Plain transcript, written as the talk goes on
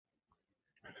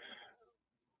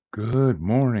Good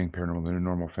morning, Paranormal and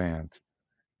Normal fans.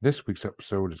 This week's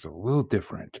episode is a little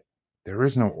different. There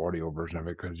is no audio version of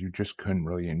it because you just couldn't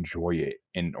really enjoy it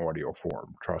in audio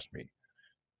form, trust me.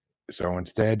 So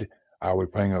instead, I'll be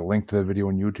putting a link to the video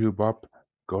on YouTube up.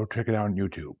 Go check it out on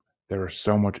YouTube. There is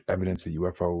so much evidence of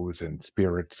UFOs and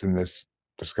spirits in this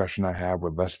discussion I have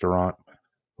with Durrant,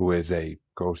 who is a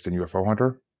ghost and UFO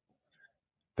hunter,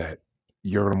 that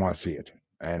you're going to want to see it.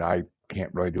 And I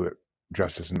can't really do it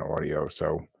justice in audio.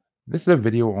 So this is a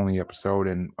video only episode,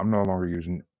 and I'm no longer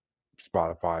using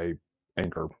Spotify,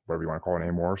 Anchor, whatever you want to call it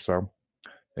anymore. So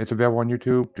it's available on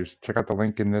YouTube. Just check out the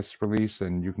link in this release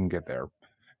and you can get there.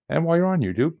 And while you're on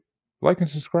YouTube, like and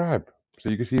subscribe so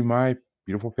you can see my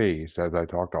beautiful face as I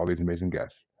talk to all these amazing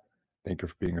guests. Thank you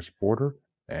for being a supporter,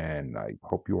 and I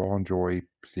hope you all enjoy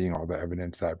seeing all the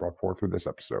evidence I brought forth with this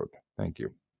episode. Thank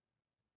you.